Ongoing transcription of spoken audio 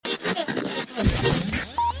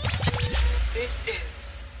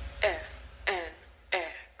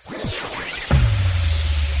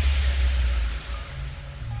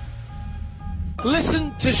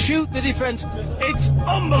Listen to Shoot the Defence. It's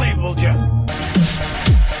unbelievable, Jeff.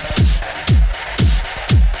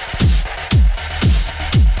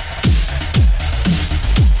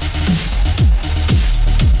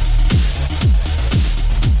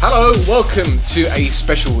 Hello, welcome to a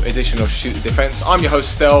special edition of Shoot the Defence. I'm your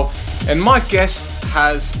host, Stel, and my guest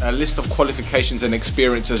has a list of qualifications and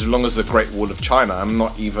experience as long as the Great Wall of China. I'm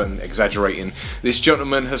not even exaggerating. This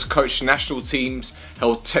gentleman has coached national teams,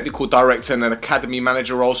 held technical director and academy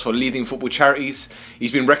manager roles for leading football charities.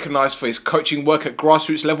 He's been recognised for his coaching work at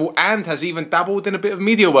grassroots level and has even dabbled in a bit of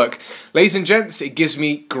media work. Ladies and gents, it gives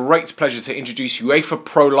me great pleasure to introduce UEFA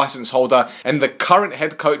Pro licence holder and the current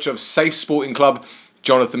head coach of Safe Sporting Club,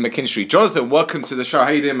 Jonathan McKinstry. Jonathan, welcome to the show.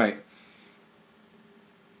 How you doing, mate?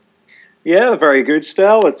 Yeah, very good,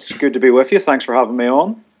 Stel. It's good to be with you. Thanks for having me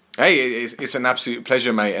on. Hey, it's an absolute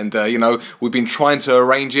pleasure, mate. And, we've been trying to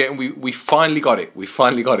arrange it and we finally got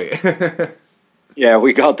it. Yeah,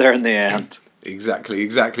 we got there in the end.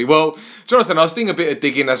 Exactly. Well, Jonathan, I was doing a bit of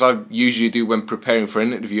digging as I usually do when preparing for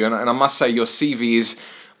an interview. And I must say your CV is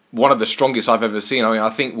one of the strongest I've ever seen. I mean, I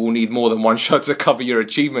think we'll need more than one shot to cover your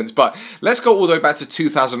achievements. But let's go all the way back to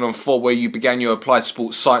 2004, where you began your applied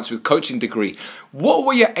sports science with coaching degree. What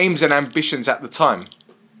were your aims and ambitions at the time?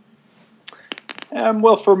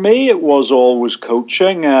 Well, for me, it was always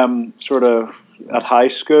coaching. Sort of at high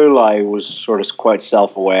school, I was sort of quite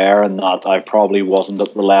self-aware in that I probably wasn't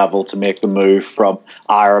at the level to make the move from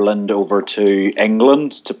Ireland over to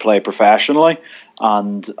England to play professionally.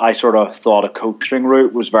 And I sort of thought a coaching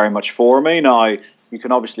route was very much for me. Now, you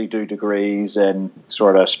can obviously do degrees in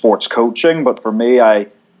sort of sports coaching, but for me, I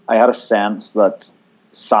had a sense that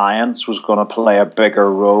science was going to play a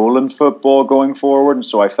bigger role in football going forward. And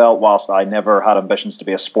so I felt, whilst I never had ambitions to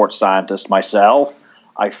be a sports scientist myself,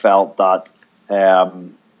 I felt that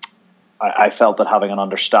having an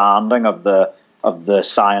understanding of the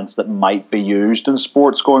science that might be used in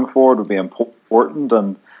sports going forward would be important.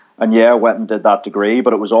 And yeah, I went and did that degree,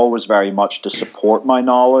 but it was always very much to support my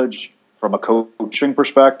knowledge from a coaching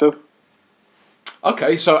perspective.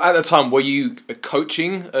 Okay, so at the time, were you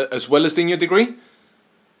coaching as well as doing your degree?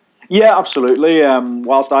 Yeah, absolutely.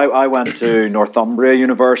 Whilst I went to Northumbria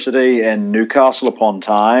University in Newcastle upon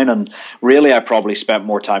Tyne, and really I probably spent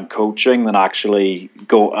more time coaching than actually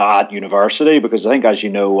go at university, because I think, as you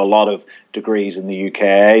know, a lot of degrees in the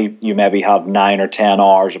UK, you maybe have 9 or 10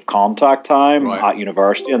 hours of contact time at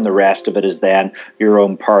university, and the rest of it is then your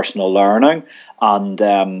own personal learning.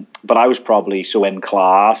 And but I was probably in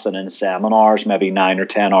class and in seminars maybe 9 or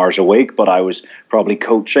 10 hours a week, but I was probably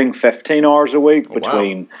coaching 15 hours a week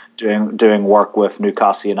between doing work with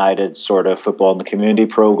Newcastle United sort of football in the community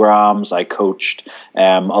programs. I coached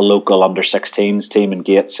a local under-16s team in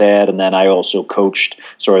Gateshead, and then I also coached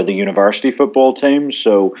sort of the university football team.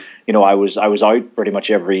 So I was out pretty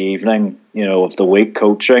much every evening of the week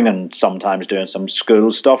coaching, and sometimes doing some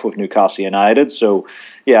school stuff with Newcastle United. So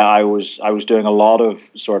yeah, I was doing a lot of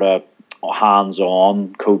sort of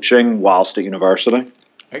hands-on coaching whilst at university.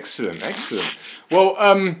 Excellent.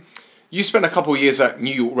 Well, you spent a couple of years at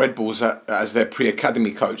New York Red Bulls as their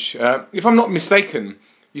pre-academy coach. If I'm not mistaken,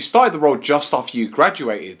 you started the role just after you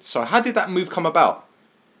graduated. So how did that move come about?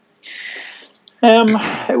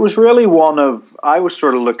 It was really I was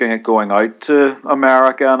sort of looking at going out to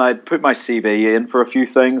America, and I'd put my CV in for a few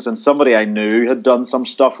things, and somebody I knew had done some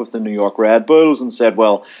stuff with the New York Red Bulls and said,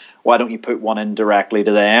 well, why don't you put one in directly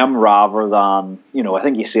to them rather than, I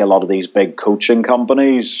think you see a lot of these big coaching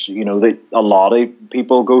companies, that a lot of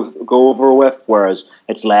people go over with, whereas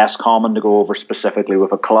it's less common to go over specifically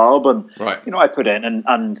with a club. And, I put in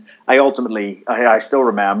and I ultimately, I still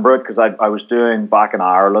remember it because I was doing back in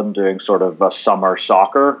Ireland, doing sort of a summer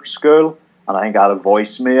soccer school. And I think I had a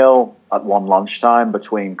voicemail at one lunchtime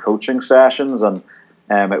between coaching sessions, and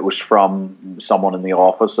it was from someone in the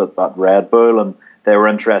office at Red Bull, and they were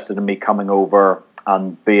interested in me coming over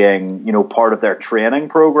and being, part of their training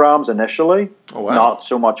programs initially, not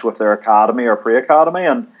so much with their academy or pre-academy.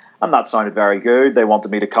 And that sounded very good. They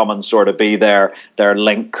wanted me to come and sort of be their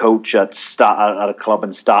link coach at a club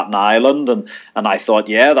in Staten Island. And I thought,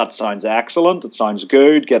 yeah, that sounds excellent. It sounds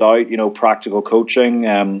good. Get out, practical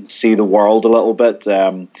coaching, see the world a little bit.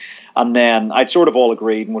 And then I'd sort of all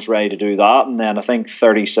agreed and was ready to do that. And then I think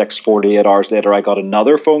 48 hours later, I got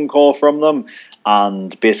another phone call from them.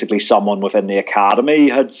 And basically someone within the academy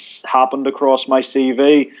had happened across my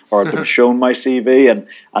CV or had been shown my CV.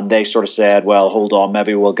 And they sort of said, well, hold on,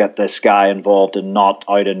 maybe we'll get this guy involved in not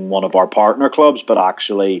out in one of our partner clubs, but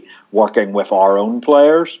actually working with our own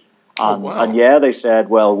players. And yeah, they said,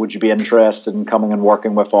 well, would you be interested in coming and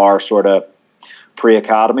working with our sort of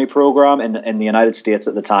pre-academy program. In the United States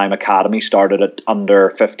at the time, academy started at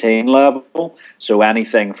under 15 level, so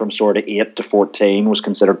anything from sort of 8 to 14 was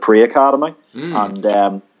considered pre-academy.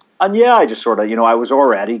 And yeah, I just sort of, I was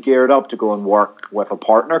already geared up to go and work with a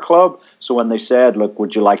partner club. So when they said, look,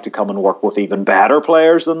 would you like to come and work with even better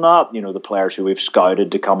players than that, the players who we've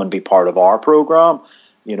scouted to come and be part of our program,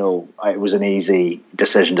 it was an easy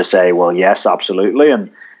decision to say, well, yes, absolutely.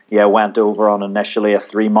 And yeah, went over on initially a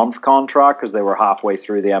 3-month contract because they were halfway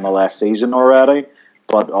through the MLS season already.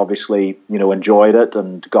 But obviously, enjoyed it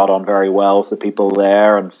and got on very well with the people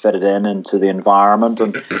there and fitted into the environment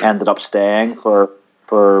and ended up staying for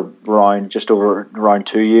around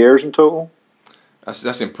 2 years in total.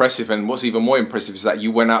 That's impressive, and what's even more impressive is that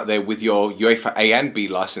you went out there with your UEFA A and B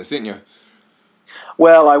license, didn't you?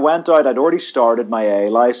 Well, I went out. I'd already started my A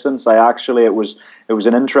license. It was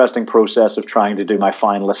an interesting process of trying to do my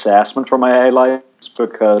final assessment for my A license,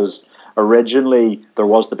 because originally there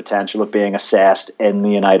was the potential of being assessed in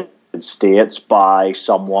the United States by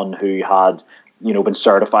someone who had been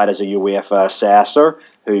certified as a UEFA assessor,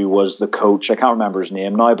 who was the coach. I can't remember his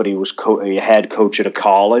name now, but he was a head coach at a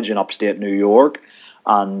college in upstate New York.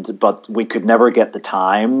 But we could never get the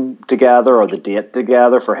time together or the date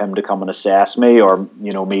together for him to come and assess me, or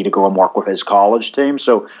me to go and work with his college team.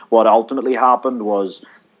 So what ultimately happened was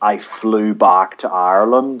I flew back to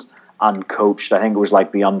Ireland and coached, I think it was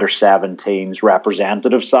like the under-17s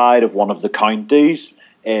representative side of one of the counties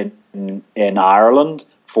in Ireland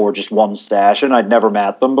for just one session. I'd never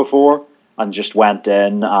met them before, and just went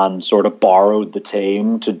in and sort of borrowed the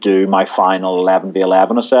team to do my final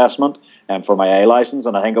 11v11 assessment for my A license.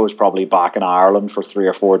 And I think I was probably back in Ireland for 3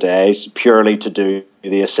 or 4 days purely to do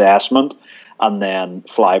the assessment and then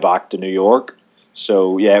fly back to New York.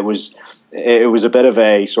 So yeah, it was a bit of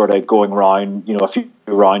a sort of going round, a few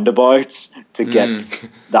roundabouts to get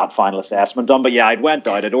that final assessment done. But yeah, I'd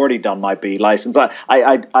already done my B license.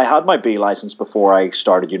 I had my B license before I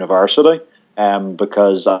started university,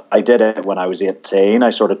 because I did it when I was 18. I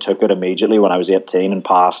sort of took it immediately when I was 18 and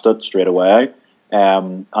passed it straight away.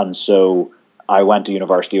 And so I went to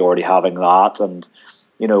university already having that. And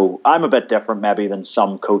I'm a bit different maybe than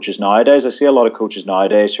some coaches nowadays. I see a lot of coaches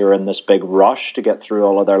nowadays who are in this big rush to get through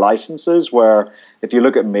all of their licenses, where if you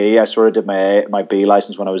look at me, I sort of did my B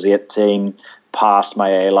license when I was 18, passed my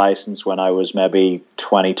A license when I was maybe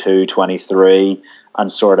 22, 23,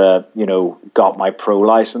 and sort of, got my pro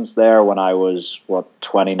license there when I was,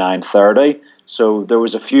 29, 30. So there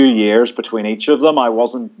was a few years between each of them. I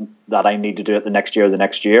wasn't that I need to do it the next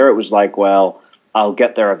year. It was like, well, I'll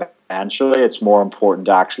get there eventually. It's more important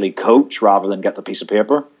to actually coach rather than get the piece of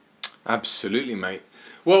paper. Absolutely, mate.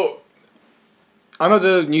 Well, I know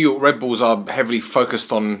the New York Red Bulls are heavily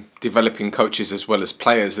focused on developing coaches as well as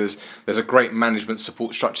players. There's a great management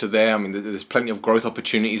support structure there. I mean, there's plenty of growth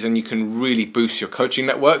opportunities, and you can really boost your coaching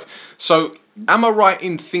network. So am I right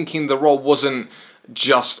in thinking the role wasn't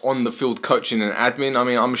just on the field coaching and admin? I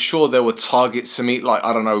mean, I'm sure there were targets to meet, like,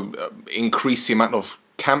 increase the amount of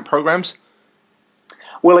camp programs.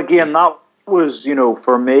 Well, again, that was,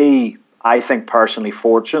 for me, I think personally,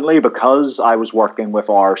 fortunately, because I was working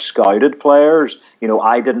with our scouted players,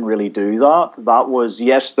 I didn't really do that. That was,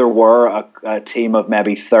 yes, there were a team of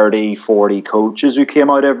maybe 30, 40 coaches who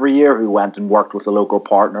came out every year who went and worked with the local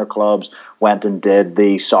partner clubs, went and did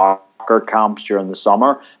the soccer camps during the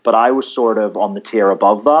summer. But I was sort of on the tier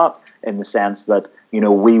above that, in the sense that,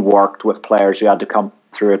 we worked with players who had to come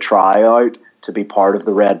through a tryout to be part of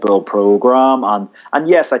the Red Bull program. And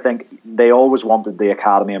yes, I think they always wanted the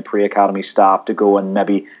academy and pre-academy staff to go and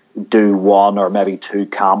maybe do 1 or maybe 2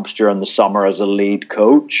 camps during the summer as a lead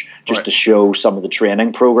coach, just to show some of the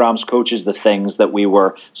training programs coaches the things that we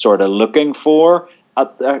were sort of looking for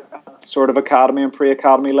at the sort of academy and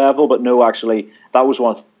pre-academy level. But no, actually, that was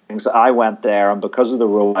one of the things. I went there, and because of the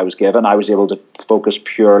role I was given, I was able to focus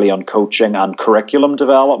purely on coaching and curriculum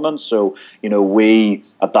development. So, we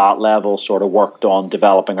at that level sort of worked on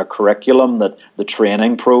developing a curriculum that the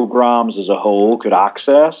training programs as a whole could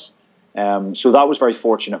access. So that was very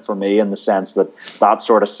fortunate for me, in the sense that that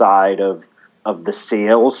sort of side of the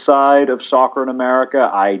sales side of soccer in America,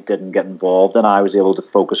 I didn't get involved in. I was able to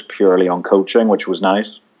focus purely on coaching, which was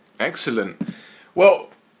nice. Excellent. Well,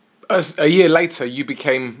 as a year later, you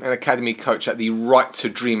became an academy coach at the Right to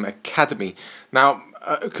Dream Academy. Now,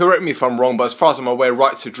 correct me if I'm wrong, but as far as I'm aware,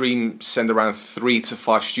 Right to Dream send around 3 to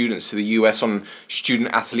 5 students to the US on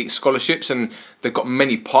student athlete scholarships, and they've got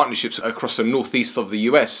many partnerships across the northeast of the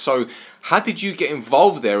US. So how did you get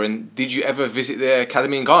involved there, and did you ever visit their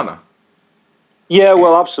academy in Ghana? Yeah,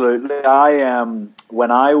 well, absolutely.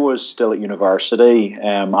 When I was still at university,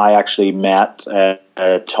 I actually met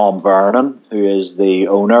Tom Vernon, who is the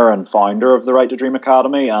owner and founder of the Right to Dream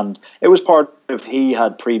Academy, and it was part of, he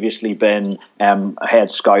had previously been head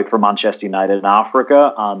scout for Manchester United in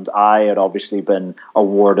Africa, and I had obviously been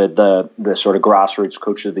awarded the sort of grassroots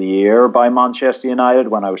coach of the year by Manchester United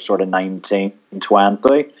when I was sort of 19,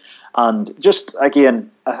 20. And just, again,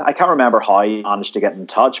 I can't remember how he managed to get in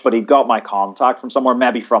touch, but he got my contact from somewhere,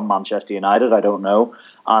 maybe from Manchester United, I don't know.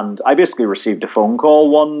 And I basically received a phone call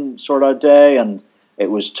one sort of day, and it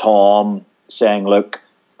was Tom saying, look,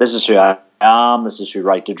 this is who I am, this is who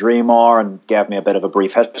Right to Dream are, and gave me a bit of a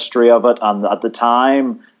brief history of it. And at the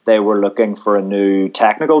time, they were looking for a new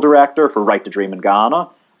technical director for Right to Dream in Ghana.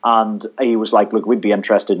 And he was like, look, we'd be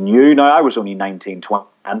interested in you. Now, I was only 19, 20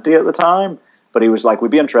 at the time. But he was like,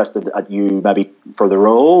 we'd be interested at you maybe for the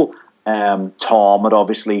role. Tom had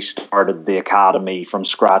obviously started the academy from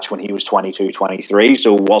scratch when he was 22, 23,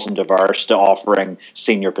 so wasn't averse to offering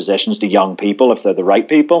senior positions to young people if they're the right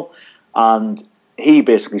people. And he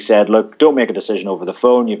basically said, look, don't make a decision over the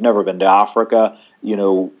phone. You've never been to Africa. You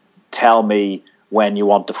know, tell me when you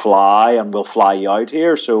want to fly and we'll fly you out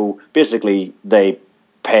here. So basically they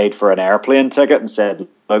paid for an airplane ticket and said,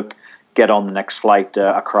 look, get on the next flight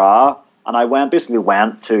to Accra. And I went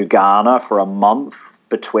to Ghana for a month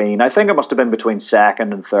between, I think it must have been between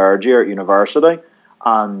second and third year at university.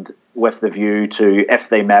 And with the view to, if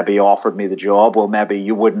they maybe offered me the job, well, maybe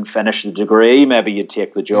you wouldn't finish the degree, maybe you'd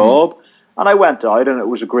take the job. And I went out and it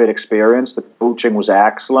was a great experience. The coaching was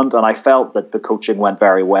excellent. And I felt that the coaching went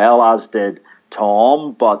very well, as did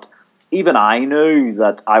Tom. But even I knew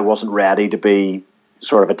that I wasn't ready to be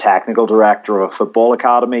sort of a technical director of a football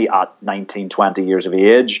academy at 19, 20 years of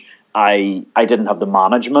age. I didn't have the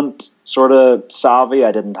management sort of savvy.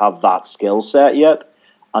 I didn't have that skill set yet.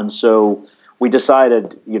 And so we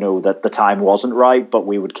decided, you know, that the time wasn't right, but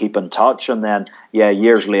we would keep in touch. And then,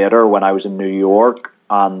 years later, when I was in New York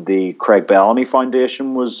and the Craig Bellamy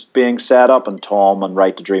Foundation was being set up and Tom and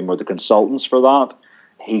Right to Dream were the consultants for that,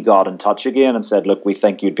 he got in touch again and said, look, we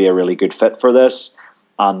think you'd be a really good fit for this.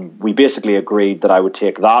 And we basically agreed that I would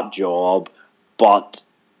take that job, but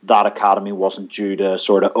that academy wasn't due to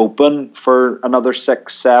sort of open for another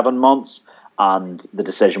 6-7 months. And the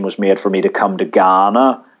decision was made for me to come to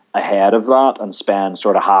Ghana ahead of that and spend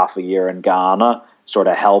sort of half a year in Ghana, sort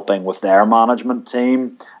of helping with their management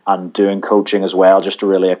team and doing coaching as well, just to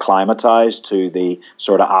really acclimatise to the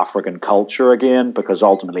sort of African culture again, because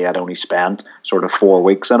ultimately I'd only spent sort of 4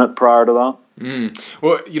 weeks in it prior to that.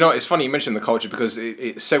 Well, you know, it's funny you mentioned the culture because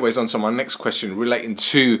it segues on to my next question relating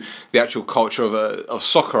to the actual culture of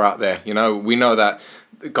soccer out there. You know, we know that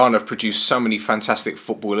Ghana have produced so many fantastic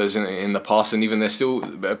footballers in the past, and even they're still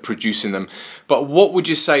producing them. But what would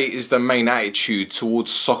you say is the main attitude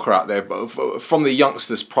towards soccer out there, from the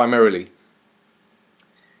youngsters primarily?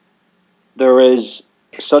 There is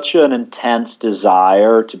such an intense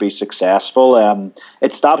desire to be successful.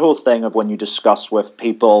 It's that whole thing of when you discuss with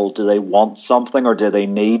people, do they want something or do they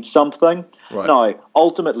need something? Right. Now,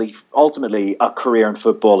 ultimately, a career in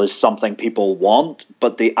football is something people want,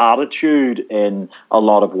 but the attitude in a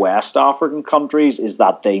lot of West African countries is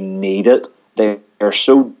that they need it. They're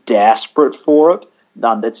so desperate for it.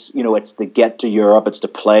 And it's, you know, it's to get to Europe, it's to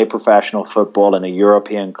play professional football in a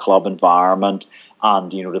European club environment,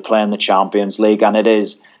 and, you know, to play in the Champions League. And it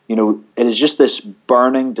is, you know, it is just this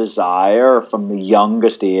burning desire from the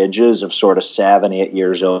youngest ages of sort of 7, 8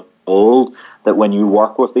 years old, that when you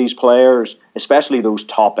work with these players, especially those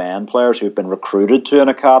top end players who've been recruited to an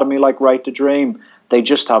academy like Right to Dream, they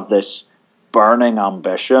just have this burning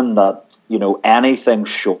ambition that, you know, anything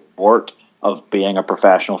short of being a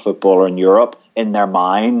professional footballer in Europe in their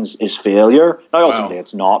minds is failure. Now, ultimately,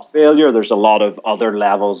 it's not failure. There's a lot of other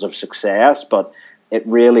levels of success, but it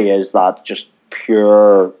really is that just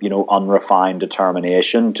pure, you know, unrefined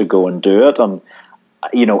determination to go and do it. And,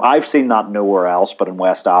 you know, I've seen that nowhere else but in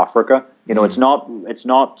West Africa. You know, it's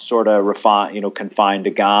not sort of refined, you know, confined to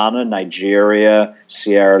Ghana, Nigeria,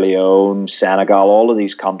 Sierra Leone, Senegal. All of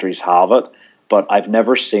these countries have it, but I've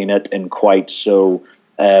never seen it in quite so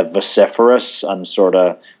vociferous and sort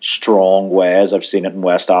of strong ways. I've seen it in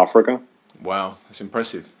West Africa. Wow, that's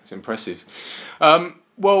impressive. It's impressive.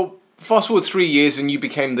 Well, fast forward 3 years and you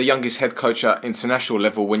became the youngest head coach at international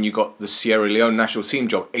level when you got the Sierra Leone national team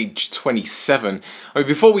job, age 27. I mean,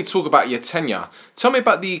 before we talk about your tenure, tell me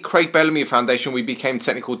about the Craig Bellamy Foundation. We became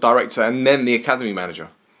technical director and then the academy manager.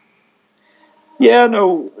 Yeah,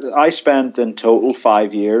 no, I spent in total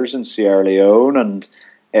 5 years in Sierra Leone, and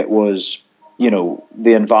it was, you know,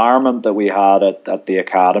 the environment that we had at the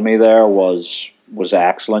academy there was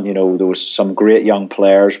excellent. You know, there was some great young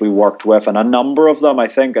players we worked with, and a number of them, I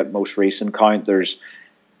think at most recent count, there's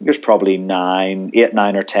there's probably 8,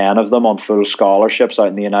 9 or 10 of them on full scholarships out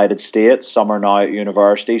in the United States. Some are now at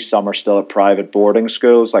universities, some are still at private boarding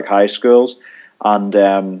schools, like high schools. And,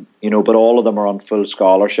 but all of them are on full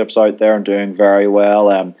scholarships out there and doing very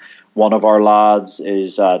well. One of our lads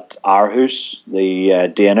is at Aarhus,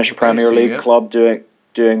 the Danish Premier League club,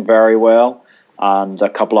 doing very well. And a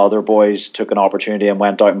couple other boys took an opportunity and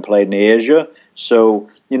went out and played in Asia. So,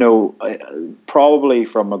 probably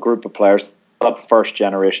from a group of players, that first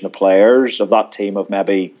generation of players, of that team of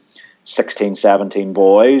maybe 16, 17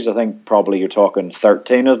 boys, I think probably you're talking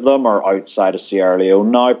 13 of them are outside of Sierra Leone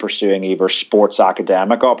now, pursuing either sports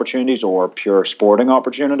academic opportunities or pure sporting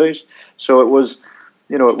opportunities. So it was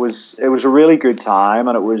a really good time,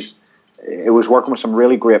 and it was working with some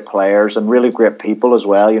really great players and really great people as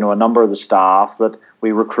well. A number of the staff that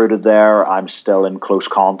we recruited there, I'm still in close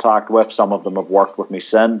contact with. Some of them have worked with me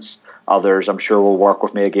since. Others, I'm sure, will work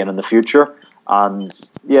with me again in the future. And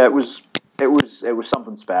yeah, it was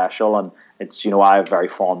something special, and it's I have very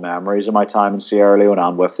fond memories of my time in Sierra Leone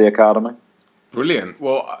and with the academy. Brilliant.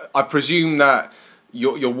 Well, I presume that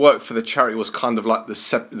your work for the charity was kind of like the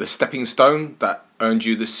stepping stone that earned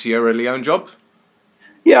you the Sierra Leone job.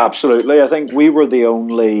 Yeah, absolutely. I think we were the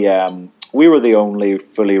only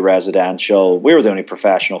fully residential. We were the only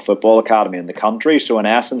professional football academy in the country. So in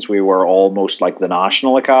essence, we were almost like the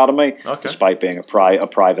national academy, despite being a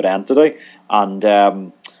private entity. And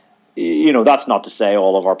that's not to say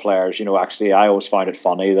all of our players. Actually, I always find it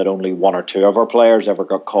funny that only 1 or 2 of our players ever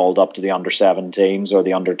got called up to the under-17s or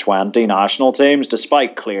the under-20 national teams,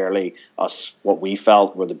 despite clearly us what we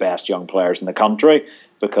felt were the best young players in the country,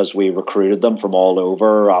 because we recruited them from all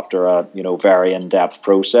over after a very in-depth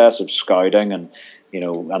process of scouting and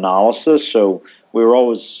analysis. So we were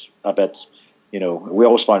always a bit, we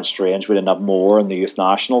always found it strange we didn't have more in the youth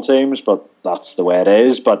national teams, but that's the way it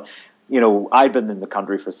is. But I'd been in the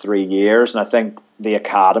country for 3 years, and I think the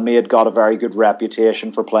academy had got a very good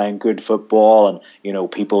reputation for playing good football, and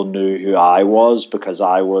people knew who I was because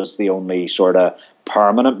I was the only sort of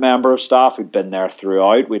permanent member of staff who'd been there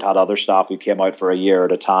throughout. We'd had other staff who came out for a year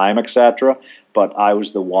at a time, etc. But I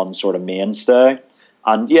was the one sort of mainstay.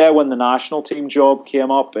 And yeah, when the national team job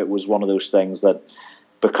came up, it was one of those things that,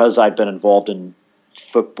 because I'd been involved in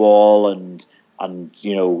football and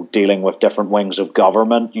dealing with different wings of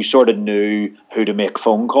government, you sort of knew who to make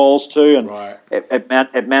phone calls to, and right. it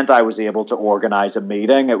meant I was able to organise a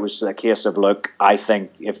meeting. It was a case of, look, I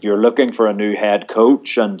think if you're looking for a new head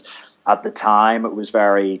coach, and at the time it was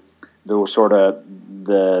very the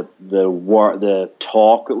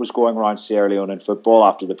talk that was going around Sierra Leone in football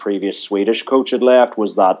after the previous Swedish coach had left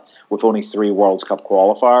was that with only 3 World Cup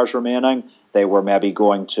qualifiers remaining, they were maybe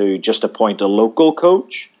going to just appoint a local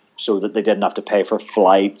coach, so that they didn't have to pay for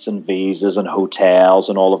flights and visas and hotels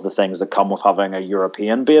and all of the things that come with having a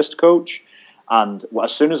European-based coach. And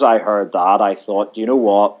as soon as I heard that, I thought, you know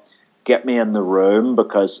what, get me in the room,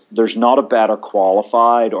 because there's not a better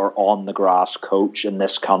qualified or on-the-grass coach in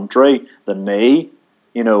this country than me.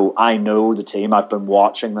 I know the team. I've been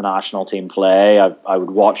watching the national team play. I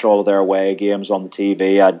would watch all of their away games on the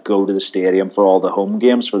TV. I'd go to the stadium for all the home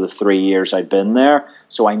games for the 3 years I'd been there.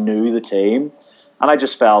 So I knew the team. And I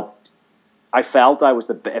just felt I was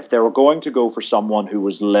if they were going to go for someone who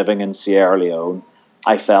was living in Sierra Leone,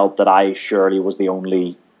 I felt that I surely was the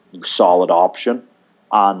only solid option.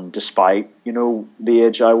 And despite, the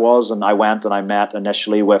age I was, and I went and I met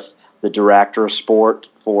initially with the director of sport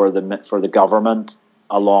for the government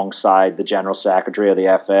alongside the general secretary of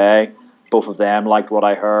the FA. Both of them liked what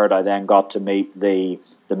I heard. I then got to meet the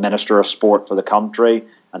minister of sport for the country,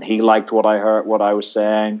 and he liked what I heard, what I was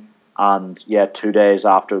saying. And yeah, 2 days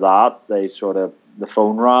after that, the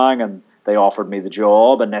phone rang and they offered me the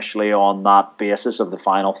job, initially on that basis of the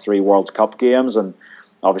final 3 World Cup games. And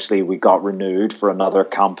obviously we got renewed for another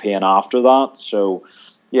campaign after that. So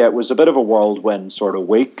yeah, it was a bit of a whirlwind sort of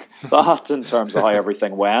week, that, in terms of how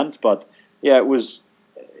everything went. But yeah, it was,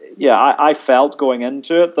 I felt going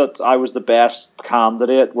into it that I was the best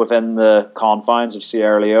candidate within the confines of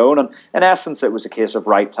Sierra Leone. And in essence, it was a case of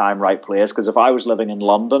right time, right place. Because if I was living in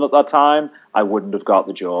London at that time, I wouldn't have got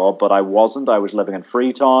the job. But I wasn't. I was living in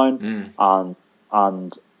Freetown.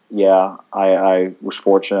 And yeah, I was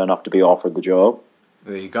fortunate enough to be offered the job.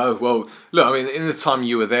 There you go. Well, look, I mean, in the time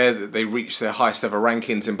you were there, they reached their highest ever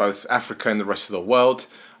rankings in both Africa and the rest of the world.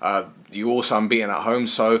 You also unbeaten at home.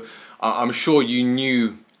 So I'm sure you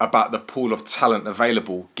knew about the pool of talent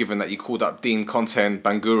available, given that you called up Dean Conte and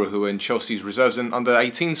Bangura, who were in Chelsea's reserves and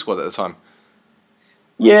under-18 squad at the time.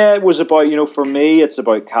 Yeah, it was about, for me, it's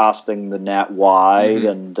about casting the net wide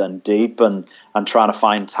and deep and trying to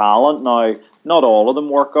find talent. Now, not all of them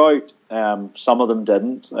work out. Some of them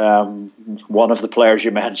didn't. One of the players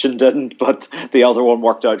you mentioned didn't, but the other one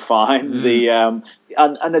worked out fine.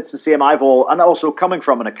 And it's the same. And also coming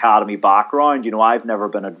from an academy background, I've never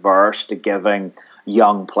been adverse to giving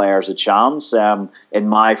young players a chance. In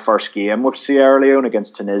my first game with Sierra Leone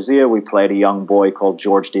against Tunisia, we played a young boy called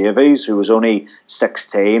George Davies, who was only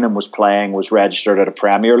 16 and was registered at a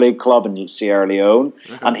Premier League club in Sierra Leone,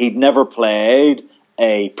 and he'd never played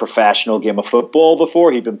a professional game of football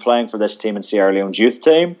before. He'd been playing for this team in Sierra Leone's youth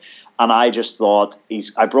team, and I just thought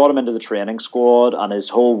I brought him into the training squad, and his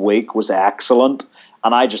whole week was excellent.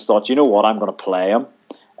 And I just thought, you know what, I'm going to play him.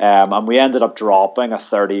 And we ended up dropping a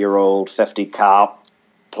 30-year-old 50-cap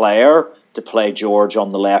player to play George on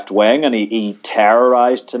the left wing, and he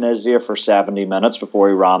terrorised Tunisia for 70 minutes before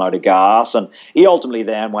he ran out of gas. And he ultimately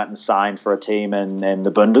then went and signed for a team in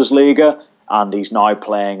the Bundesliga, and he's now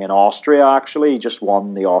playing in Austria, actually. He just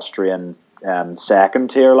won the Austrian second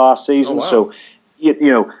tier last season. Oh, wow.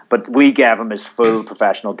 So, but we gave him his full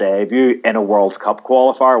professional debut in a World Cup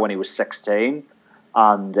qualifier when he was 16.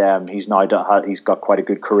 And he's got quite a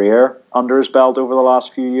good career under his belt over the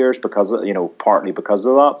last few years partly because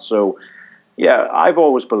of that. So, yeah, I've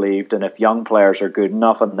always believed, and if young players are good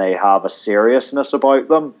enough and they have a seriousness about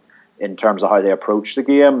them in terms of how they approach the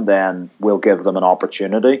game, then we'll give them an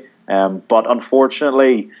opportunity. But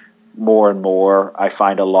unfortunately, more and more, I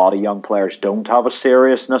find a lot of young players don't have a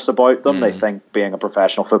seriousness about them. They think being a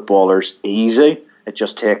professional footballer is easy. It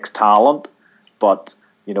just takes talent. But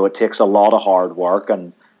it takes a lot of hard work,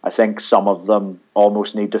 and I think some of them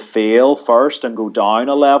almost need to fail first and go down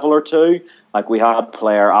a level or two. Like we had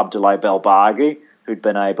player Abdoulaye Belbaghi, who'd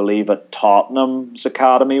been, I believe, at Tottenham's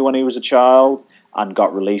academy when he was a child and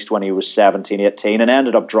got released when he was 17, 18 and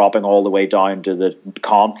ended up dropping all the way down to the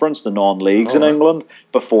conference, the non-leagues in England,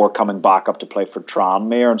 before coming back up to play for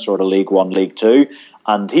Tranmere and sort of League One, League Two.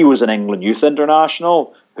 And he was an England youth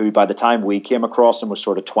international who, by the time we came across him, was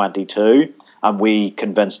sort of 22. And we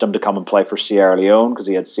convinced him to come and play for Sierra Leone because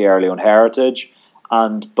he had Sierra Leone heritage.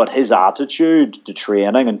 But his attitude to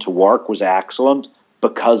training and to work was excellent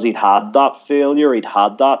because he'd had that failure, he'd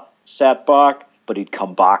had that setback, but he'd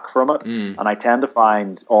come back from it. And I tend to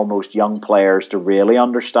find almost young players, to really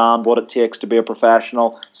understand what it takes to be a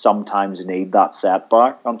professional, sometimes need that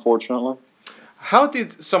setback, unfortunately. How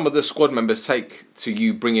did some of the squad members take to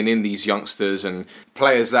you bringing in these youngsters and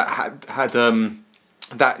players that had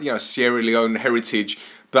that Sierra Leone heritage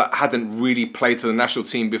but hadn't really played to the national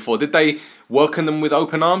team before? Did they welcome them with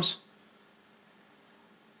open arms?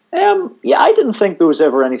 I didn't think there was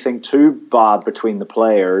ever anything too bad between the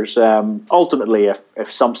players. Ultimately,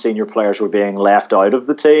 if some senior players were being left out of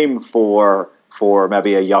the team for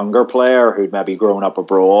maybe a younger player who'd maybe grown up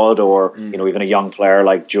abroad, or even a young player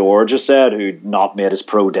like George has said, who'd not made his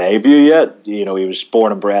pro debut yet. He was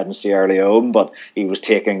born and bred in Sierra Leone, but he was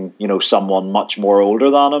taking someone much more older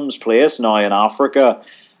than him's place. Now in Africa,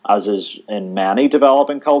 as is in many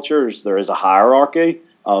developing cultures, there is a hierarchy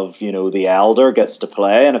of the elder gets to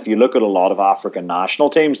play. And if you look at a lot of African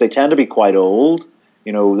national teams, they tend to be quite old.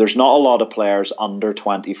 There's not a lot of players under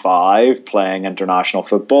 25 playing international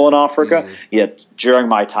football in Africa. Yet during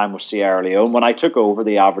my time with Sierra Leone, when I took over,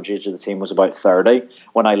 the average age of the team was about 30.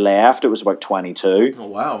 When I left, it was about 22. Oh,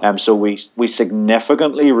 wow. So we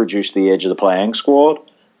significantly reduced the age of the playing squad.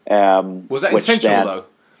 Was that intentional, though?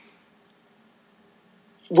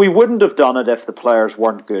 We wouldn't have done it if the players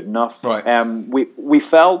weren't good enough. Right. We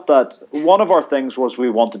felt that one of our things was we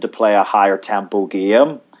wanted to play a higher tempo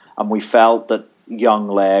game, and we felt that young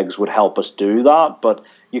legs would help us do that. But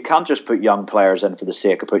you can't just put young players in for the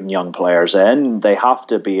sake of putting young players in. They have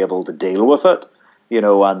to be able to deal with it.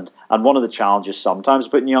 And one of the challenges sometimes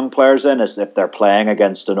putting young players in is if they're playing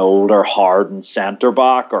against an older, hardened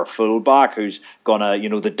centre-back or full-back who's going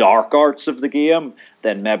to, the dark arts of the game,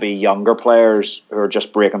 then maybe younger players who are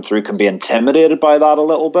just breaking through can be intimidated by that a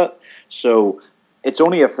little bit. So it's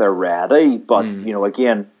only if they're ready. But,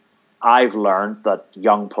 again, I've learned that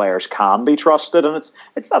young players can be trusted. And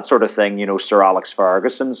it's that sort of thing, Sir Alex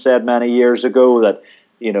Ferguson said many years ago that,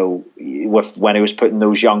 when he was putting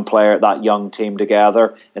that young team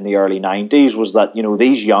together in the early 90s, was that,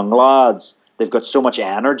 these young lads, they've got so much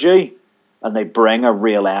energy and they bring a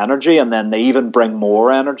real energy, and then they even bring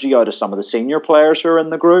more energy out of some of the senior players who are in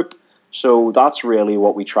the group. So that's really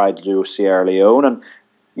what we tried to do with Sierra Leone. And,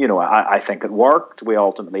 I think it worked. We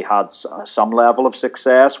ultimately had some level of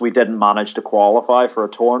success. We didn't manage to qualify for a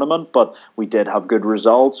tournament, but we did have good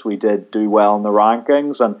results. We did do well in the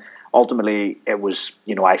rankings. And ultimately, it was,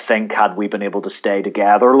 I think had we been able to stay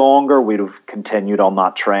together longer, we'd have continued on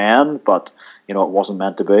that trend. But, it wasn't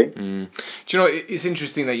meant to be. Do you know, it's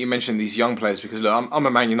interesting that you mentioned these young players, because look, I'm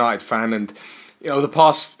a Man United fan, and the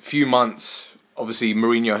past few months, obviously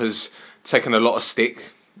Mourinho has taken a lot of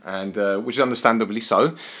stick, and which is understandably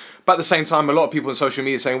so. But at the same time, a lot of people on social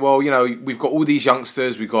media are saying, well, we've got all these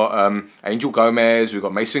youngsters, we've got Angel Gomez, we've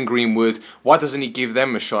got Mason Greenwood. Why doesn't he give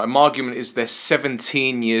them a shot? And my argument is they're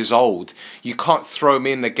 17 years old. You can't throw them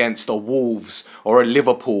in against a Wolves or a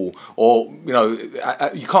Liverpool, or,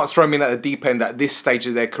 you can't throw them in at the deep end at this stage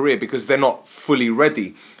of their career because they're not fully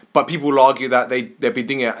ready. But people will argue that they'd be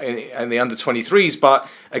doing it in the under-23s. But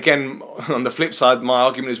again, on the flip side, my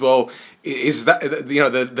argument is, well, is that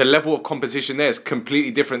the level of competition there is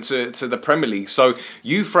completely different to the Premier League. So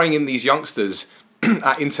you throwing in these youngsters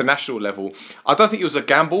at international level, I don't think it was a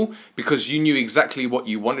gamble, because you knew exactly what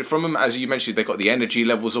you wanted from them. As you mentioned, they got the energy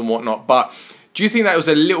levels and whatnot. But do you think that was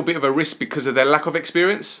a little bit of a risk because of their lack of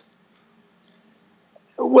experience?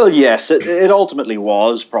 Well, yes, it ultimately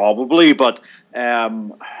was probably, but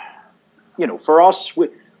for us,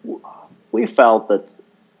 we felt that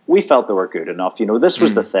they were good enough. This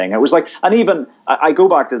was the thing. It was like, and even I go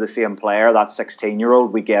back to the same player, that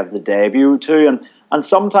 16-year-old we gave the debut to, and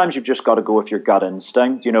sometimes you've just got to go with your gut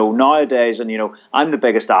instinct. Nowadays, and I'm the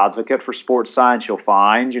biggest advocate for sports science. You'll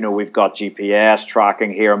find, we've got GPS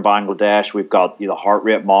tracking here in Bangladesh. We've got the heart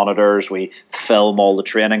rate monitors. We film all the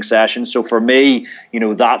training sessions. So for me,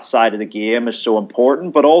 that side of the game is so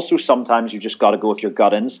important. But also sometimes you've just got to go with your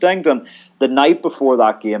gut instinct. And the night before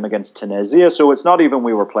that game against Tunisia, so it's not even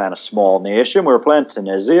we were playing a small nation. We were playing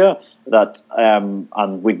Tunisia, that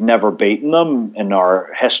and we'd never beaten them in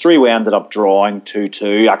our history. We ended up drawing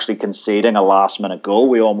 2-2, actually conceding a last-minute goal.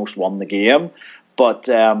 We almost won the game. But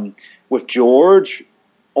with George,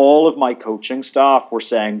 all of my coaching staff were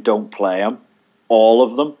saying, don't play him. All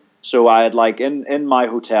of them. So I had in my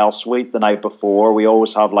hotel suite the night before, we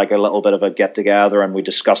always have a little bit of a get together and we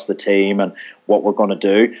discuss the team and what we're going to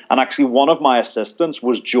do. And actually one of my assistants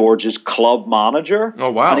was George's club manager.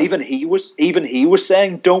 Oh wow. And even he was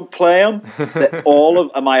saying don't play him. That all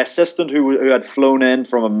of my assistant who had flown in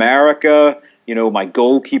from America, my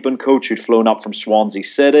goalkeeping coach who'd flown up from Swansea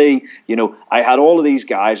City, I had all of these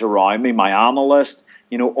guys around me, my analyst,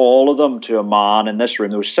 all of them to a man in this room.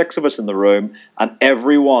 There were 6 of us in the room, and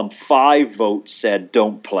everyone, 5 votes said,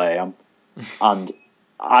 don't play him. And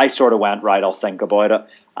I sort of went, right, I'll think about it.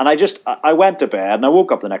 And I went to bed, and I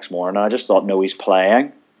woke up the next morning, and I just thought, no, he's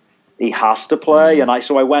playing. He has to play. And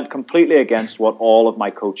so I went completely against what all of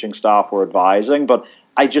my coaching staff were advising, but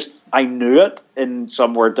I knew it in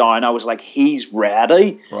somewhere down. I was like, he's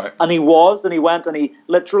ready. Right. And he was, and he went, and he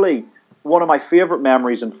literally, one of my favourite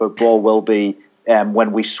memories in football will be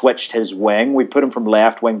when we switched his wing. We put him from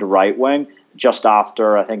left wing to right wing just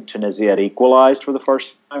after, I think, Tunisia had equalised for the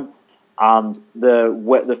first time. And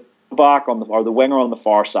the back the winger on the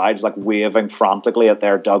far side is waving frantically at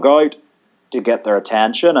their dugout to get their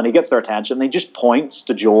attention. And he gets their attention and he just points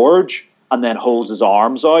to George and then holds his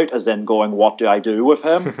arms out as in going, what do I do with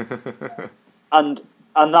him? and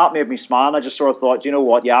that made me smile. And I just sort of thought, you know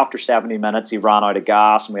what? Yeah, after 70 minutes, he ran out of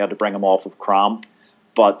gas and we had to bring him off of cramp.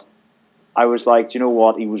 But I was like, you know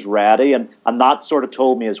what? He was ready. And that sort of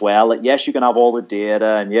told me as well that, yes, you can have all the data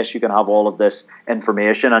and yes, you can have all of this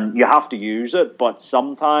information and you have to use it. But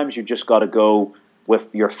sometimes you just got to go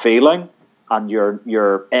with your feeling and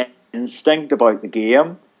your instinct about the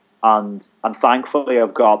game. And thankfully,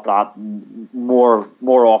 I've got that more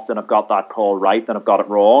often. I've got that call right than I've got it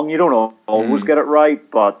wrong. You don't always get it right,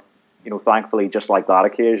 but thankfully, just like that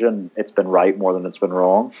occasion, it's been right more than it's been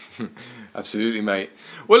wrong. Absolutely, mate.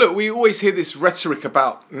 Well, look, we always hear this rhetoric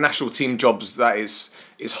about national team jobs that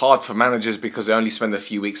it's hard for managers because they only spend a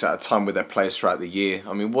few weeks at a time with their players throughout the year.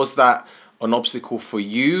 I mean, was that an obstacle for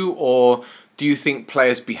you, or do you think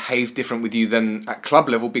players behave different with you than at club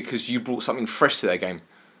level because you brought something fresh to their game?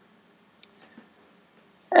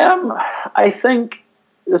 I think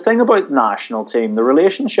the thing about national team, the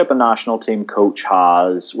relationship a national team coach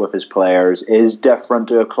has with his players is different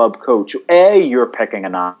to a club coach. You're picking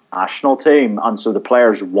a national team, and so the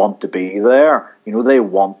players want to be there. They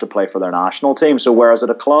want to play for their national team. So whereas at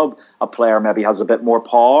a club, a player maybe has a bit more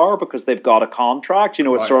power because they've got a contract. It's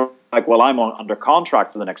right. sort of like, well, I'm under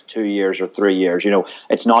contract for the next 2 years or 3 years.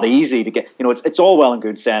 It's not easy to get. It's all well and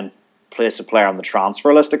good saying place a player on the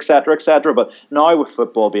transfer list, etc., etc. But now with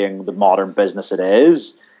football being the modern business it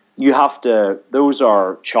is, you have to, those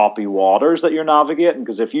are choppy waters that you're navigating,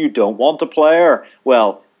 because if you don't want a player,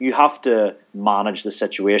 well, you have to manage the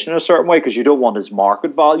situation in a certain way because you don't want his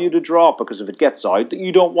market value to drop, because if it gets out that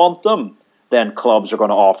you don't want them, then clubs are going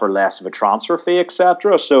to offer less of a transfer fee,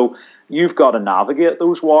 etc. So you've got to navigate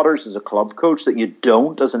those waters as a club coach that you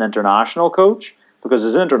don't as an international coach, because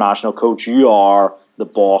as an international coach, you are the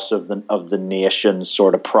boss of the nation's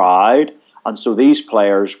sort of pride. And so these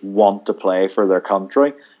players want to play for their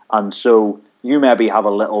country. And so you maybe have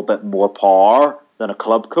a little bit more power than a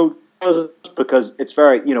club coach does, because it's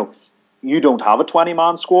very, you don't have a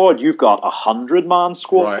 20-man squad. You've got a 100-man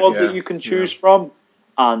squad that you can choose from.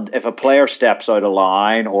 And if a player steps out of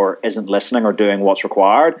line or isn't listening or doing what's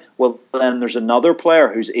required, well, then there's another player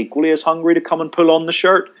who's equally as hungry to come and pull on the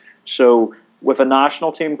shirt. So with a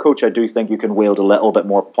national team coach, I do think you can wield a little bit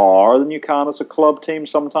more power than you can as a club team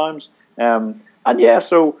sometimes.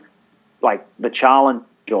 So like the challenge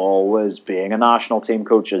always being a national team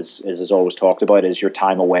coach is always talked about is your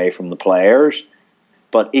time away from the players.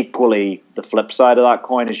 But equally, the flip side of that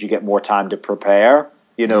coin is you get more time to prepare.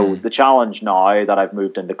 The challenge now that I've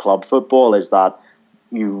moved into club football is that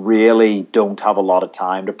you really don't have a lot of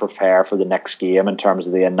time to prepare for the next game in terms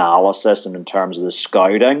of the analysis and in terms of the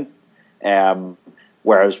scouting.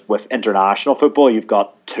 Whereas with international football, you've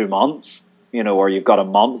got 2 months, or you've got a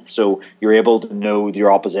month. So you're able to know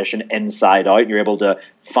your opposition inside out. You're able to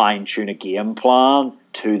fine tune a game plan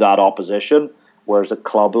to that opposition. Whereas at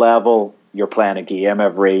club level, you're playing a game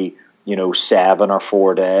every, 7 or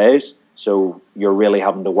 4 days. So you're really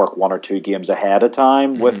having to work 1 or 2 games ahead of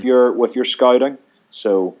time with your scouting.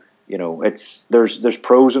 So, there's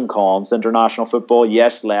pros and cons to international football.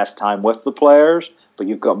 Yes, less time with the players, but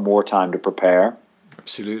you've got more time to prepare.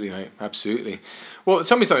 Absolutely, mate. Absolutely. Well,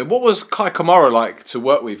 tell me something. What was Kai Kamara like to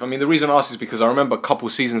work with? I mean, the reason I ask is because I remember a couple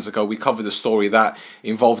of seasons ago we covered a story that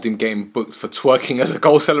involved him getting booked for twerking as a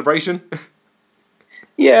goal celebration.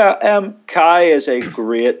 Yeah, Kai is a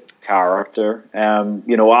great character.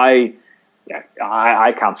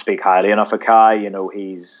 I can't speak highly enough of Kai.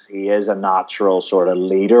 He is a natural sort of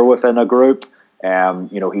leader within a group.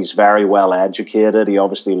 He's very well educated. He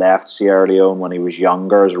obviously left Sierra Leone when he was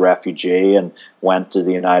younger as a refugee and went to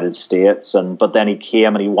the United States. But then he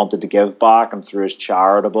came and he wanted to give back, and through his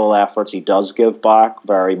charitable efforts, he does give back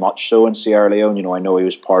very much so in Sierra Leone. I know he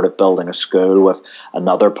was part of building a school with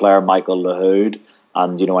another player, Michael Lahoud.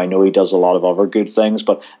 And, I know he does a lot of other good things.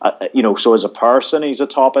 But, so as a person, he's a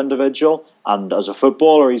top individual. And as a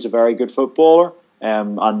footballer, he's a very good footballer.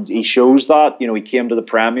 And he shows that. He came to the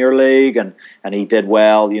Premier League and he did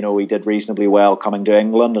well. He did reasonably well coming to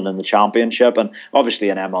England and in the Championship. And obviously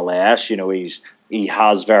in MLS, he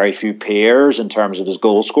has very few peers in terms of his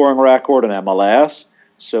goal-scoring record in MLS.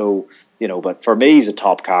 So, but for me, he's a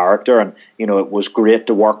top character. And, it was great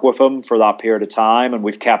to work with him for that period of time. And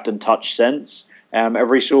we've kept in touch since.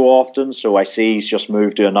 Every so often. So I see he's just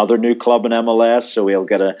moved to another new club in MLS. So he'll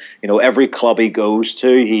get every club he goes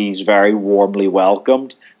to, he's very warmly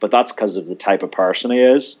welcomed. But that's because of the type of person he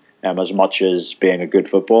is, as much as being a good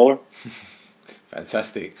footballer.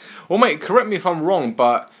 Fantastic. Well, mate, correct me if I'm wrong,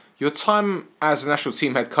 but your time as a national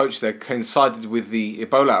team head coach there coincided with the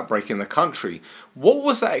Ebola outbreak in the country. What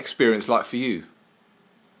was that experience like for you?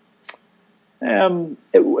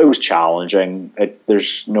 It was challenging.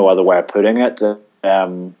 There's no other way of putting it.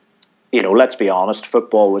 Let's be honest,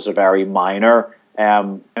 football was a very minor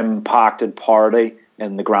impacted party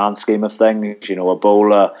in the grand scheme of things.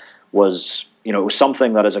 Ebola was, it was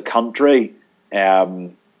something that as a country,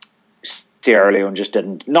 Sierra Leone just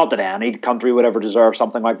didn't, not that any country would ever deserve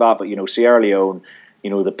something like that, but, Sierra Leone,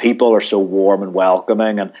 the people are so warm and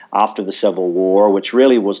welcoming. And after the Civil War, which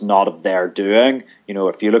really was not of their doing,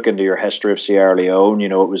 if you look into your history of Sierra Leone,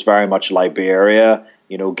 it was very much Liberia,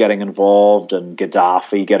 getting involved, and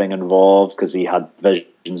Gaddafi getting involved because he had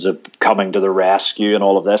visions of coming to the rescue and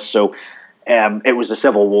all of this. So it was the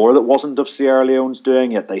Civil War that wasn't of Sierra Leone's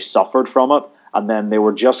doing, yet they suffered from it. And then they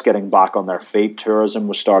were just getting back on their feet. Tourism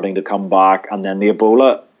was starting to come back. And then the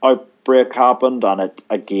Ebola outbreak happened, and it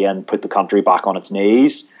again put the country back on its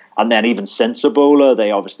knees. And then even since Ebola,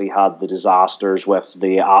 they obviously had the disasters with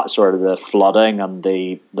the sort of the flooding and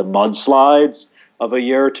the mudslides of a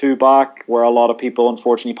year or two back, where a lot of people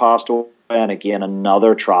unfortunately passed away. And again,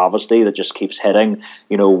 another travesty that just keeps hitting,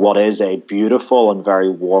 what is a beautiful and very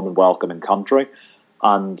warm and welcoming country.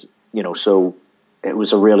 And, so it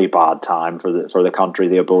was a really bad time for the country,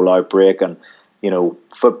 the Ebola outbreak. And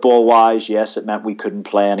football-wise, yes, it meant we couldn't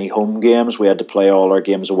play any home games. We had to play all our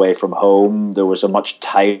games away from home. There was a much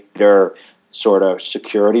tighter sort of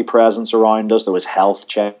security presence around us. There was health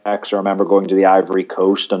checks. I remember going to the Ivory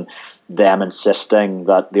Coast and them insisting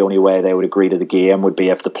that the only way they would agree to the game would be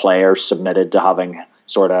if the players submitted to having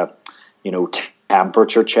sort of,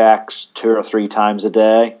 temperature checks 2 or 3 times a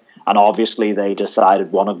day. And obviously they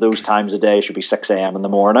decided one of those times a day should be 6 a.m. in the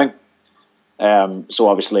morning. So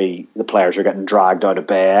obviously the players are getting dragged out of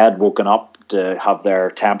bed, woken up to have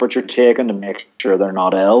their temperature taken to make sure they're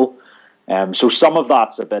not ill. So some of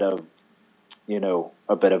that's a bit of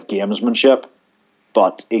gamesmanship,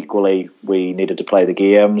 but equally we needed to play the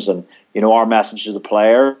games. And our message to the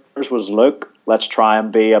players was, look, let's try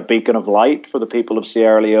and be a beacon of light for the people of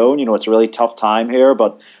Sierra Leone. It's a really tough time here,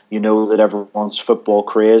 but that everyone's football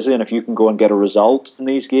crazy, and if you can go and get a result in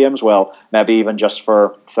these games, well, maybe even just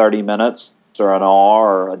for 30 minutes or an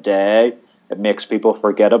hour or a day, it makes people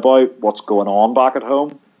forget about what's going on back at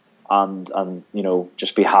home, and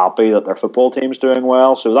just be happy that their football team's doing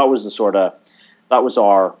well. So that was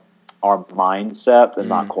our mindset in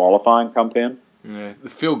that qualifying campaign. Yeah, the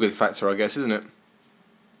feel-good factor, I guess, isn't it?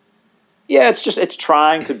 Yeah, it's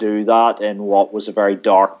trying to do that in what was a very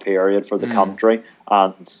dark period for the country,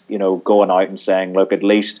 and going out and saying, look, at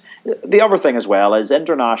least the other thing as well is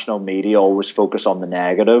international media always focus on the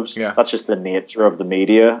negatives. Yeah. That's just the nature of the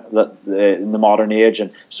media in the modern age,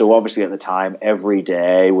 and so obviously at the time every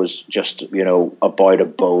day was just about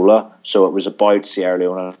Ebola. So it was about Sierra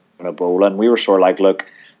Leone and Ebola, and we were sort of like, look,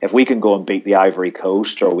 if we can go and beat the Ivory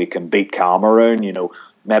Coast or we can beat Cameroon,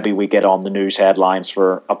 maybe we get on the news headlines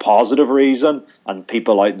for a positive reason, and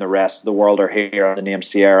people out in the rest of the world are hearing the name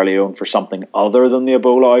Sierra Leone for something other than the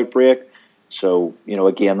Ebola outbreak. So,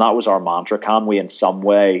 again, that was our mantra. Can we in some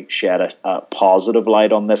way shed a positive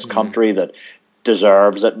light on this country that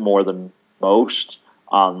deserves it more than most,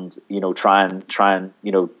 and, try and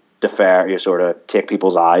defer, sort of take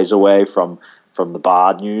people's eyes away from the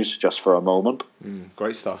bad news just for a moment.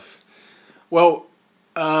 Great stuff. Well,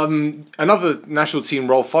 another national team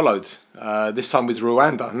role followed, this time with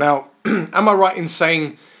Rwanda. Now, am I right in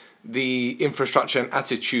saying the infrastructure and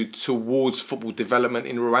attitude towards football development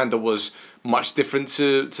in Rwanda was much different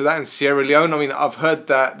to that in Sierra Leone? I mean, I've heard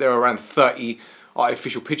that there are around 30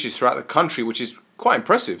 artificial pitches throughout the country, which is quite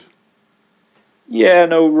impressive. Yeah,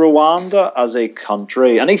 no, Rwanda as a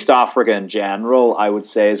country, and East Africa in general, I would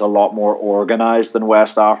say is a lot more organised than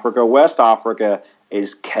West Africa. West Africa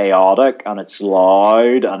is chaotic and it's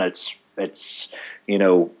loud and it's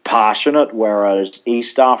passionate, whereas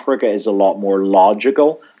East Africa is a lot more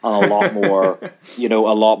logical and a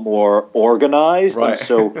lot more organised. Right. And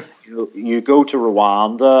so you go to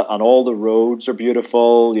Rwanda and all the roads are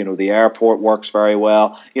beautiful. The airport works very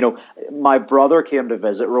well. My brother came to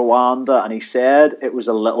visit Rwanda and he said it was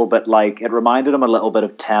a little bit like, it reminded him a little bit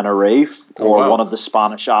of Tenerife or one of the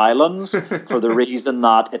Spanish islands for the reason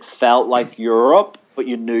that it felt like Europe, but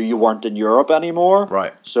you knew you weren't in Europe anymore.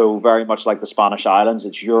 Right. So very much like the Spanish islands,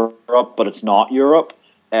 it's Europe, but it's not Europe.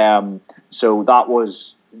 So that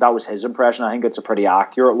was his impression. I think it's a pretty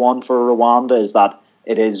accurate one for Rwanda, is that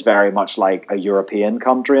it is very much like a European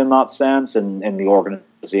country in that sense, in the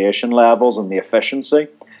organisation levels and the efficiency.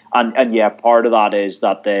 And yeah, part of that is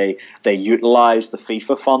that they utilise the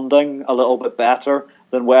FIFA funding a little bit better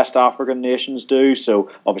than West African nations do. So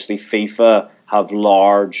obviously FIFA have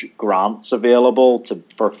large grants available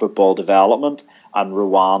for football development, and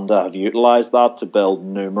Rwanda have utilised that to build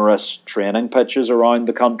numerous training pitches around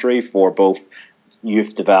the country for both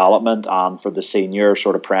youth development and for the senior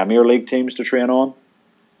sort of Premier League teams to train on.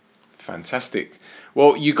 Fantastic.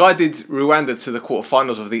 Well, you guided Rwanda to the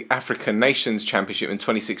quarterfinals of the African Nations Championship in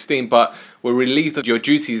 2016, but were relieved of your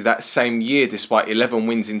duties that same year despite 11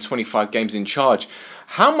 wins in 25 games in charge.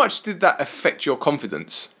 How much did that affect your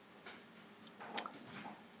confidence?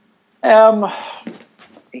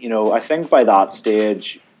 I think by that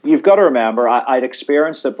stage, you've got to remember, I'd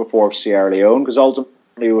experienced it before Sierra Leone, because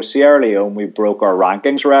ultimately with Sierra Leone, we broke our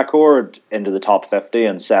rankings record into the top 50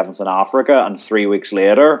 and 7th in Africa, and 3 weeks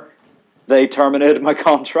later, they terminated my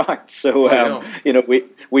contract. So,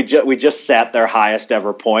 we just set their highest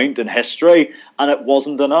ever point in history, and it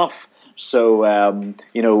wasn't enough. So,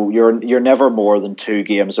 you're never more than 2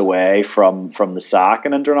 games away from the sack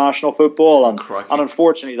in international football, and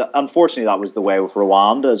unfortunately, that was the way with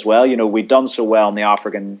Rwanda as well. We'd done so well in the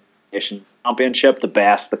African Nation Championship, the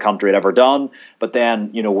best the country had ever done, but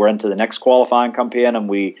then we're into the next qualifying campaign, and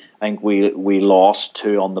I think we lost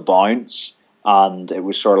 2 on the bounce. And it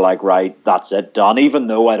was sort of like, right, that's it, done. Even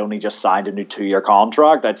though I'd only just signed a new 2-year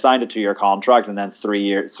contract, I'd signed a 2-year contract, and then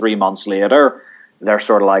 3 months later, they're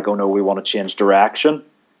sort of like, oh no, we want to change direction,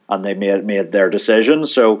 and they made their decision.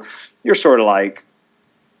 So you're sort of like,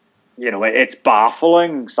 it's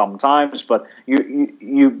baffling sometimes, but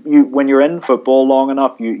you when you're in football long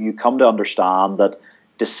enough, you come to understand that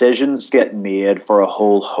decisions get made for a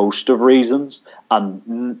whole host of reasons,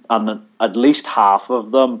 and at least half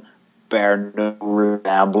of them bear no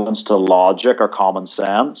resemblance to logic or common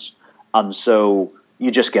sense, and so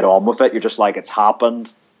you just get on with it. You're just like, it's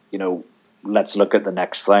happened, let's look at the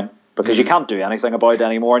next thing. Because you can't do anything about it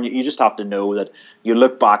anymore, and you just have to know that you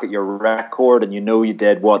look back at your record and you know you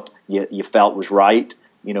did what you felt was right.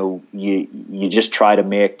 You know, you just try to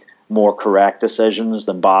make more correct decisions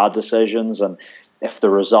than bad decisions, and if the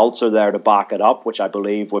results are there to back it up, which I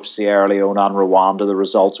believe with Sierra Leone and Rwanda the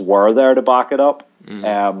results were there to back it up,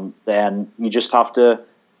 then you just have to,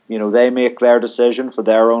 you know, they make their decision for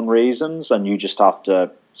their own reasons, and you just have to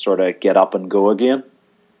sort of get up and go again.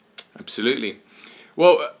 Absolutely.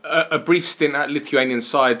 Well, a brief stint at Lithuanian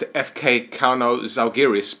side FK Kauno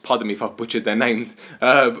Žalgiris, pardon me if I've butchered their name,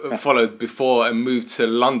 followed before and moved to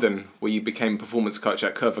London, where you became performance coach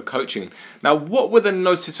at Curva Coaching. Now, what were the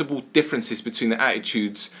noticeable differences between the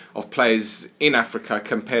attitudes of players in Africa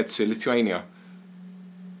compared to Lithuania?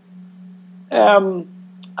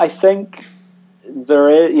 I think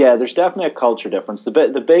there's definitely a culture difference.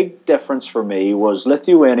 The big difference for me was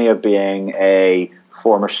Lithuania being a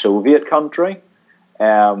former Soviet country.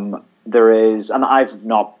 There is, and I've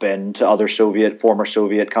not been to other former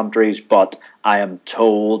Soviet countries, but I am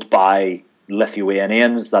told by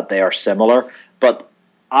Lithuanians that they are similar. But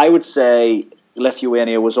I would say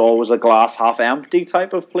Lithuania was always a glass half empty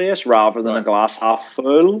type of place rather than a glass half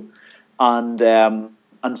full.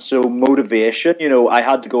 And so motivation, you know, I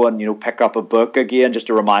had to go and, you know, pick up a book again just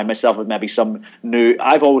to remind myself of maybe some new...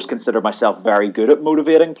 I've always considered myself very good at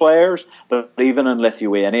motivating players, but even in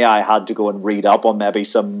Lithuania, I had to go and read up on maybe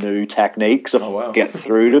some new techniques of get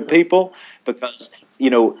through to people. Because,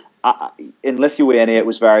 you know, in Lithuania, it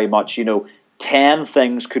was very much, you know, 10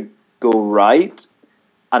 things could go right,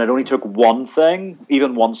 and it only took one thing,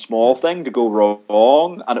 even one small thing, to go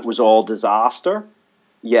wrong, and it was all disaster.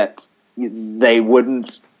 Yet... they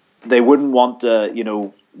wouldn't want to, you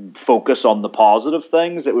know, focus on the positive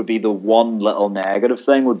things. It would be the one little negative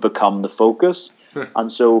thing would become the focus.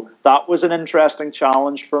 And so that was an interesting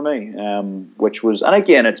challenge for me, which was, and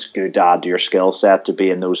again, it's good to add to your skill set to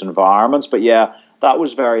be in those environments. But yeah, that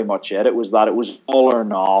was very much it. It was all or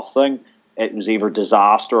nothing. It was either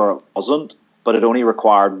disaster or it wasn't. But it only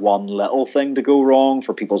required one little thing to go wrong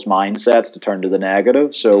for people's mindsets to turn to the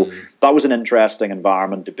negative. So that was an interesting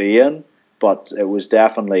environment to be in. But it was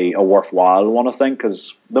definitely a worthwhile one, I think,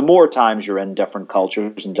 because the more times you're in different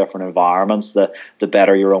cultures and different environments, the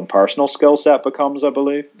better your own personal skill set becomes, I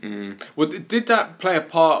believe. Well, did that play a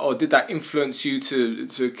part, or did that influence you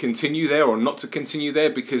to continue there or not to continue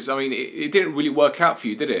there? Because, I mean, it didn't really work out for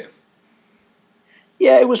you, did it?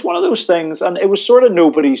 Yeah, it was one of those things, and it was sort of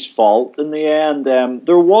nobody's fault in the end.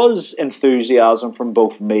 There was enthusiasm from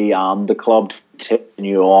both me and the club to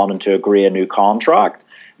continue on and to agree a new contract.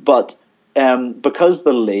 But because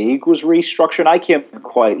the league was restructured, I came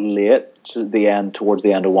quite late towards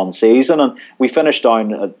the end of one season, and we finished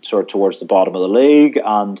down sort of towards the bottom of the league,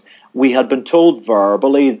 and we had been told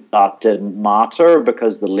verbally that didn't matter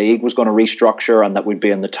because the league was going to restructure and that we'd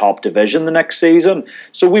be in the top division the next season.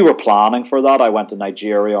 So we were planning for that. I went to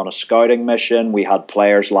Nigeria on a scouting mission. We had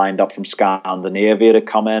players lined up from Scandinavia to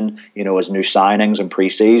come in, you know, as new signings in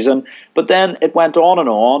pre-season. But then it went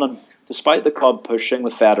on, and despite the club pushing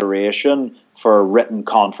the federation for written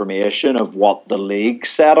confirmation of what the league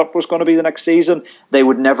setup was going to be the next season, they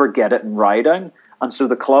would never get it in writing. And so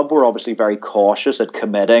the club were obviously very cautious at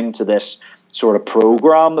committing to this sort of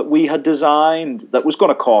program that we had designed that was going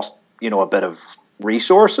to cost, you know, a bit of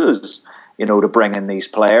resources, you know, to bring in these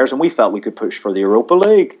players. And we felt we could push for the Europa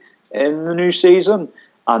League in the new season.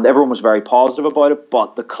 And everyone was very positive about it,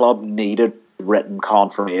 but the club needed written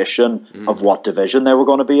confirmation of what division they were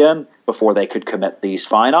going to be in before they could commit these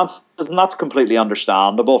finances, and that's completely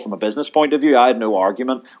understandable from a business point of view. I had no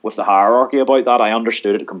argument with the hierarchy about that. I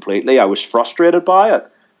understood it completely. I was frustrated by it,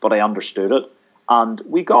 but I understood it, and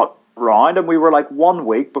we got round, and we were like 1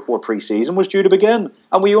 week before pre-season was due to begin,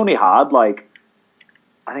 and we only had I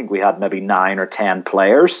think we had maybe 9 or 10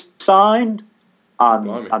 players signed,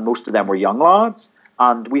 and most of them were young lads,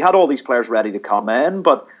 and we had all these players ready to come in,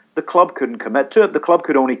 but the club couldn't commit to it. The club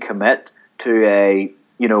could only commit to a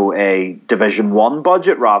Division 1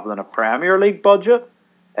 budget rather than a Premier League budget,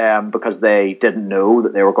 because they didn't know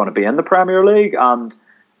that they were going to be in the Premier League. And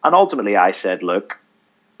ultimately I said, look,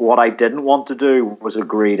 what I didn't want to do was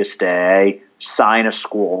agree to stay, sign a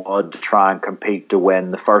squad to try and compete to win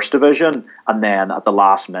the First Division, and then at the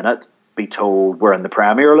last minute be told we're in the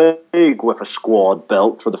Premier League with a squad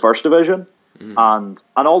built for the First Division. And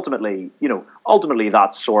ultimately,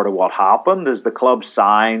 that's sort of what happened. Is the club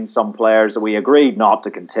signed some players that we agreed not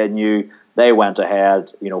to continue. They went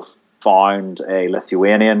ahead, found a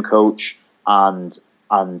Lithuanian coach, and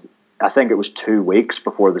I think it was 2 weeks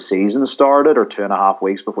before the season started, or 2.5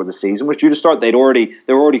 weeks before the season was due to start. They were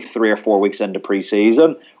already 3 or 4 weeks into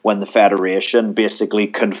pre-season when the federation basically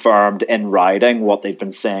confirmed in writing what they've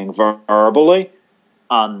been saying verbally,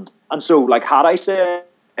 and so like had I said,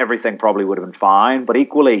 everything probably would have been fine. But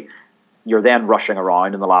equally, you're then rushing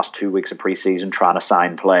around in the last 2 weeks of pre-season trying to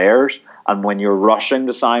sign players, and when you're rushing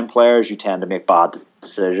to sign players, you tend to make bad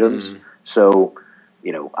decisions. So,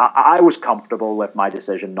 I was comfortable with my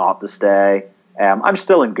decision not to stay. I'm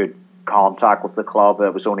still in good contact with the club.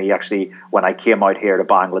 It was only actually when I came out here to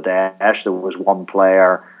Bangladesh, there was one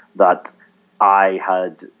player that I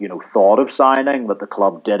had, thought of signing that the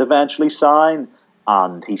club did eventually sign,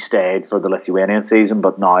 and he stayed for the Lithuanian season,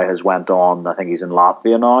 but now has went on. I think he's in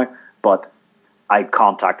Latvia now. But I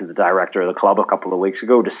contacted the director of the club a couple of weeks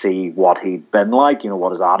ago to see what he'd been like, what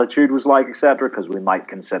his attitude was like, etc., because we might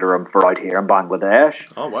consider him for out here in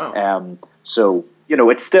Bangladesh. Oh, wow. So,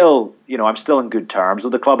 it's still, I'm still in good terms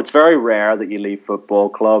with the club. It's very rare that you leave football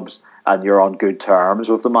clubs and you're on good terms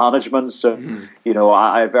with the management. So,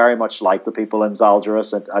 I very much like the people in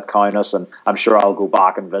Zalgiris at Kaunas, and I'm sure I'll go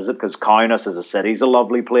back and visit, because Kaunas as a city is a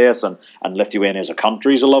lovely place, and Lithuania as a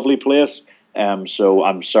country is a lovely place. So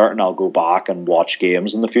I'm certain I'll go back and watch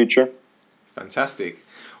games in the future. Fantastic.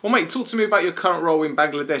 Well, mate, talk to me about your current role in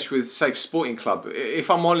Bangladesh with Safe Sporting Club. If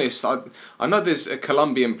I'm honest, I know there's a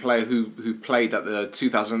Colombian player who played at the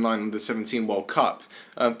 2009 Under-17 World Cup.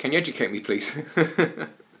 Can you educate me, please?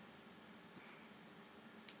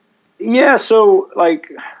 Yeah, so,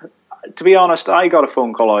 to be honest, I got a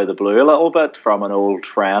phone call out of the blue a little bit from an old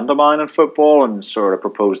friend of mine in football, and sort of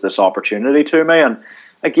proposed this opportunity to me. And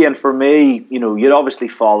again, for me, you'd obviously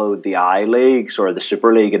followed the I-League, sort of the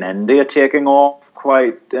Super League in India taking off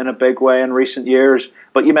quite in a big way in recent years,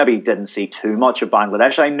 but you maybe didn't see too much of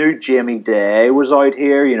Bangladesh. I knew Jamie Day was out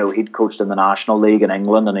here. He'd coached in the National League in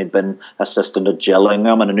England, and he'd been assistant at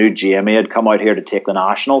Gillingham, and I knew Jamie had come out here to take the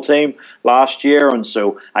national team last year, and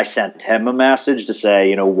so I sent him a message to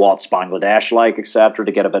say, what's Bangladesh like, etc.,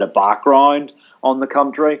 to get a bit of background on the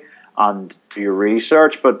country and do your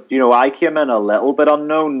research. But I came in a little bit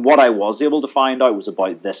unknown. What I was able to find out was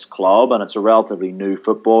about this club, and it's a relatively new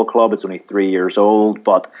football club. It's only 3 years old,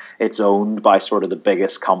 but it's owned by sort of the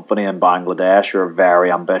biggest company in Bangladesh, who are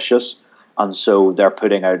very ambitious, and so they're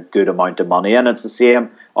putting a good amount of money in. It's the same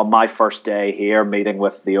on my first day here, meeting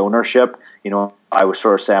with the ownership. I was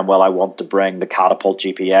sort of saying, well, I want to bring the Catapult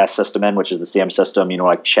GPS system in, which is the same system,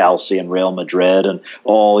 like Chelsea and Real Madrid and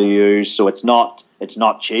all use. So it's not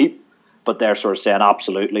cheap, but they're sort of saying,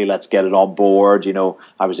 absolutely, let's get it on board.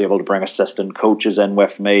 I was able to bring assistant coaches in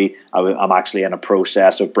with me. I'm actually in a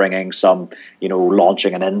process of bringing some,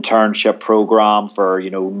 launching an internship program for,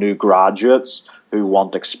 new graduates who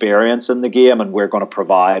want experience in the game, and we're going to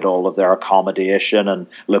provide all of their accommodation and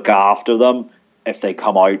look after them if they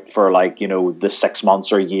come out for the 6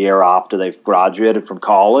 months or year after they've graduated from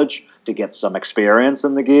college to get some experience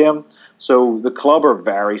in the game. So the club are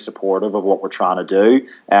very supportive of what we're trying to do.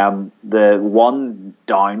 The one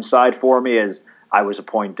downside for me is I was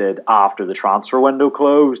appointed after the transfer window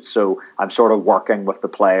closed, so I'm sort of working with the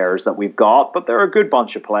players that we've got, but they're a good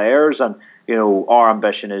bunch of players, and our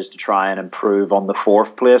ambition is to try and improve on the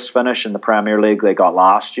 4th place finish in the Premier League they got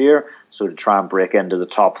last year, so to try and break into the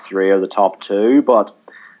top 3 or the top 2. But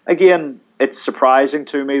again, it's surprising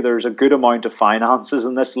to me. There's a good amount of finances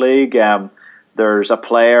in this league. There's a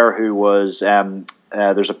player who was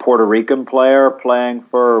there's a Puerto Rican player playing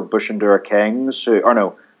for Bujumbura Kings,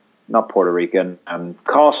 not Puerto Rican,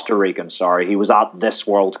 Costa Rican, sorry. He was at this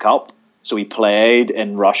World Cup, so he played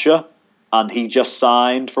in Russia, and he just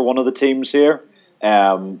signed for one of the teams here,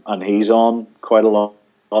 and he's on quite a lot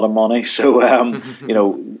of money. So,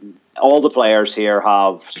 all the players here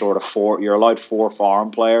have sort of 4, you're allowed 4 foreign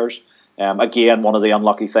players. Again, one of the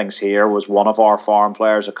unlucky things here was one of our foreign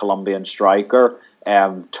players, a Colombian striker,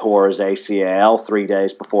 tore his ACL 3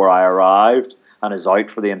 days before I arrived and is out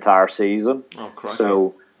for the entire season. Oh, crikey.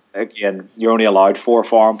 So, again, you're only allowed 4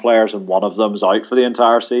 foreign players, and one of them is out for the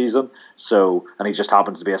entire season. So, and he just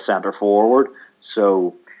happens to be a centre forward.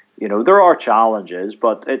 So, there are challenges,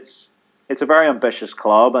 but it's a very ambitious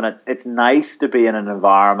club, and it's nice to be in an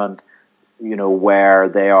environment, where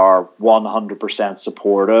they are 100%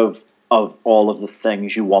 supportive of all of the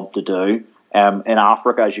things you want to do. In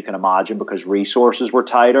Africa, as you can imagine, because resources were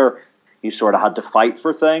tighter, you sort of had to fight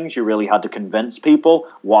for things. You really had to convince people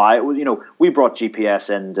why. We brought GPS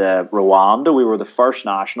into Rwanda. We were the first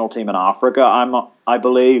national team in Africa, I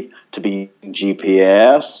believe, to be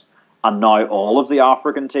GPS. And now all of the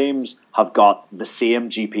African teams have got the same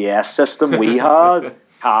GPS system we had.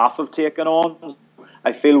 Half have taken on.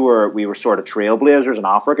 I feel we were sort of trailblazers in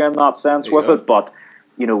Africa in that sense with it, but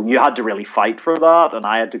you had to really fight for that, and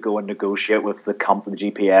I had to go and negotiate with the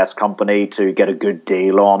GPS company to get a good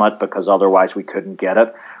deal on it, because otherwise we couldn't get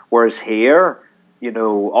it. Whereas here,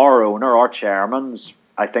 our owner, our chairman's,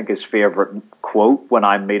 I think his favourite quote when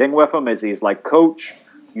I'm meeting with him is, he's like, "Coach,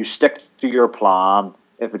 you stick to your plan.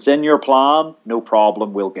 If it's in your plan, no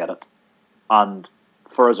problem, we'll get it." And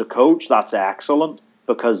for as a coach, that's excellent,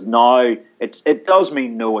 because now it does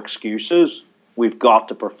mean no excuses. We've got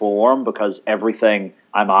to perform, because everything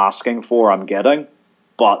I'm asking for, I'm getting.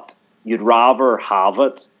 But you'd rather have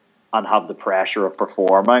it and have the pressure of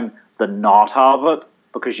performing than not have it,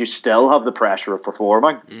 because you still have the pressure of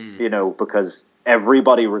performing, because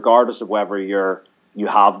everybody, regardless of whether you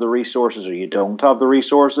have the resources or you don't have the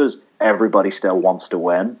resources, everybody still wants to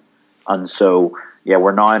win. And so,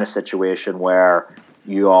 we're now in a situation where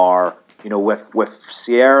you are, with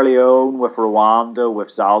Sierra Leone, with Rwanda, with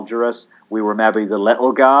Zalgiris, we were maybe the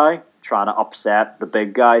little guy trying to upset the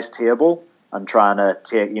big guy's table and trying to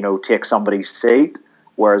take somebody's seat.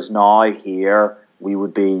 Whereas now here, we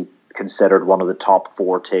would be considered one of the top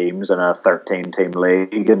 4 teams in a 13-team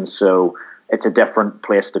league. And so it's a different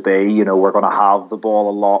place to be. We're going to have the ball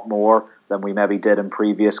a lot more than we maybe did in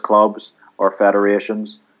previous clubs or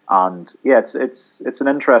federations. And it's an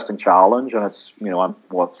interesting challenge, and it's I'm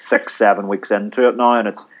 6-7 weeks into it now, and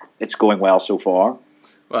it's going well so far.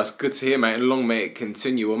 Well, it's good to hear, mate, and long may it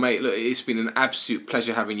continue. Well, mate, look, it's been an absolute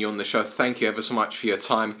pleasure having you on the show. Thank you ever so much for your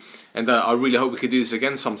time, and I really hope we could do this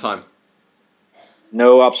again sometime.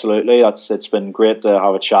 No, absolutely. It's been great to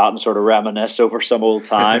have a chat and sort of reminisce over some old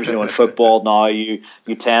times. In football now, you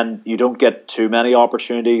don't get too many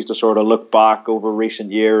opportunities to sort of look back over recent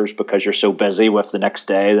years, because you're so busy with the next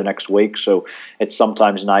day, the next week. So it's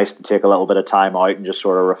sometimes nice to take a little bit of time out and just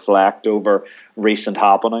sort of reflect over recent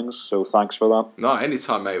happenings. So thanks for that. No,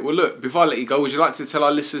 anytime, mate. Well, look, before I let you go, would you like to tell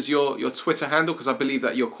our listeners your Twitter handle? Because I believe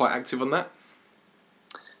that you're quite active on that.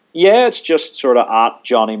 Yeah, it's just sort of at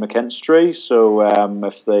Johnny McKinstry. So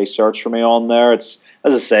if they search for me on there, it's,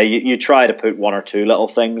 as I say, you try to put 1 or 2 little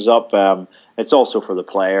things up. It's also for the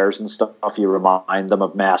players and stuff. You remind them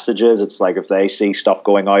of messages. It's like if they see stuff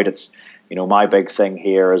going out, it's, my big thing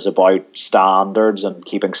here is about standards and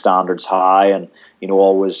keeping standards high, and,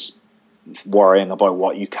 always worrying about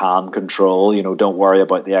what you can control. Don't worry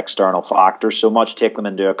about the external factors so much. Take them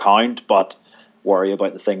into account, but worry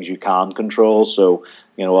about the things you can control. So,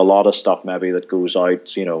 a lot of stuff maybe that goes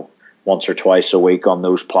out, once or twice a week on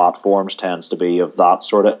those platforms tends to be of that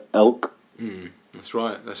sort of ilk. That's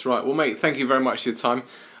right. Well, mate, thank you very much for your time.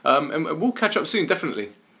 And we'll catch up soon, definitely.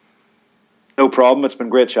 No problem. It's been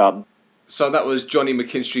great chatting. So that was Johnny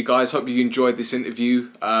McKinstry, guys. Hope you enjoyed this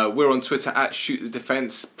interview. We're on Twitter at Shoot the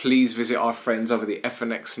Defence. Please visit our friends over the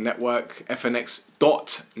FNX network.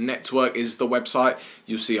 FNX.network is the website.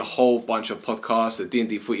 You'll see a whole bunch of podcasts. The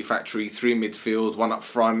D&D Footy Factory, 3 midfield, 1 up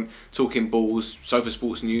front, Talking Balls, Sofa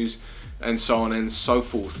Sports News, and so on and so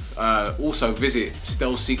forth. Also visit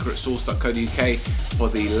stellsecretsource.co.uk for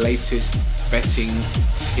the latest betting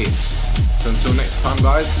tips. So until next time,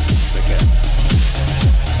 guys, take care.